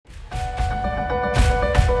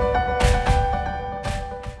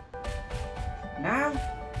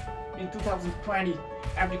2020.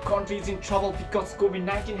 Every country is in trouble because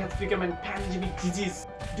COVID-19 has become a pandemic disease.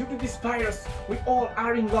 Due to this virus, we all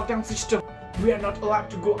are in lockdown system. We are not allowed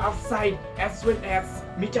to go outside as well as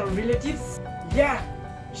meet our relatives. Yeah,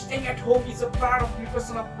 staying at home is a part of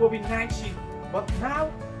precaution of COVID-19. But now,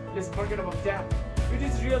 let's forget about that. It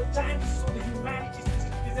is real time to show the humanity which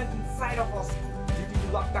is present inside of us. Due to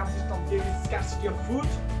the lockdown system, there is scarcity of food.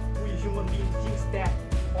 We human beings think that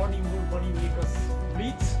earning more money makes us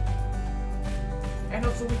rich. And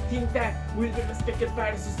also we think that we'll be respected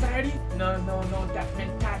by the society. No, that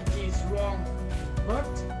mentality is wrong. But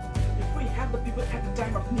if we have the people at the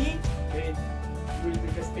time of need, then we'll be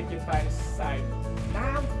respected by the society.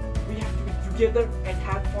 Now we have to be together and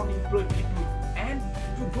help unemployed people, and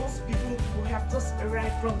to those people who have just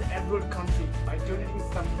arrived from the abroad country by donating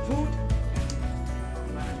some food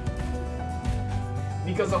and money.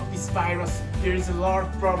 Because of this virus, there is a lot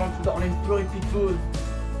of problem to the unemployed people.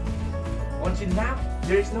 Until now,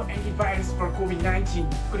 there is no antivirus for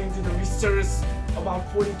COVID-19. According to the research,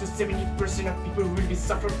 about 40 to 70% of people will be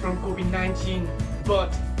suffered from COVID-19. But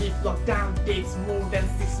if lockdown takes more than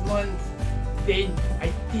 6 months, then I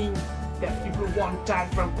think that people won't die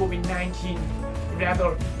from COVID-19.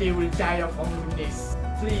 Rather, they will die of loneliness.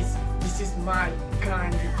 Please, this is my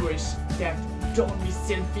kind request that don't be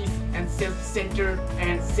selfish and self-centered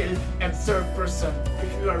and self-absorbed person.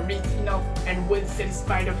 If you are rich enough and well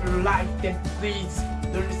satisfied of your life, then please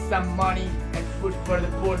donate some money and food for the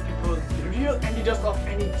poor people. The real antidote of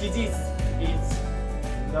any disease is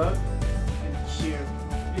love and care.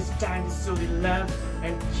 It's time to show the love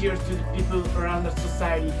and care to the people around the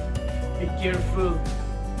society. Be careful,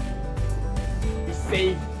 be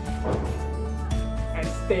safe, and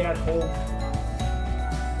stay at home.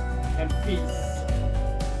 And peace.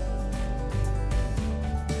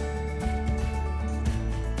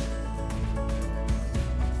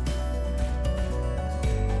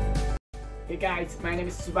 Hey guys, my name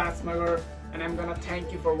is Subhash Magar and I'm gonna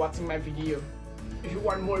thank you for watching my video. If you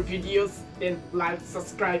want more videos, then like,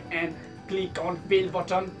 subscribe and click on bell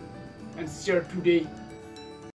button and share today.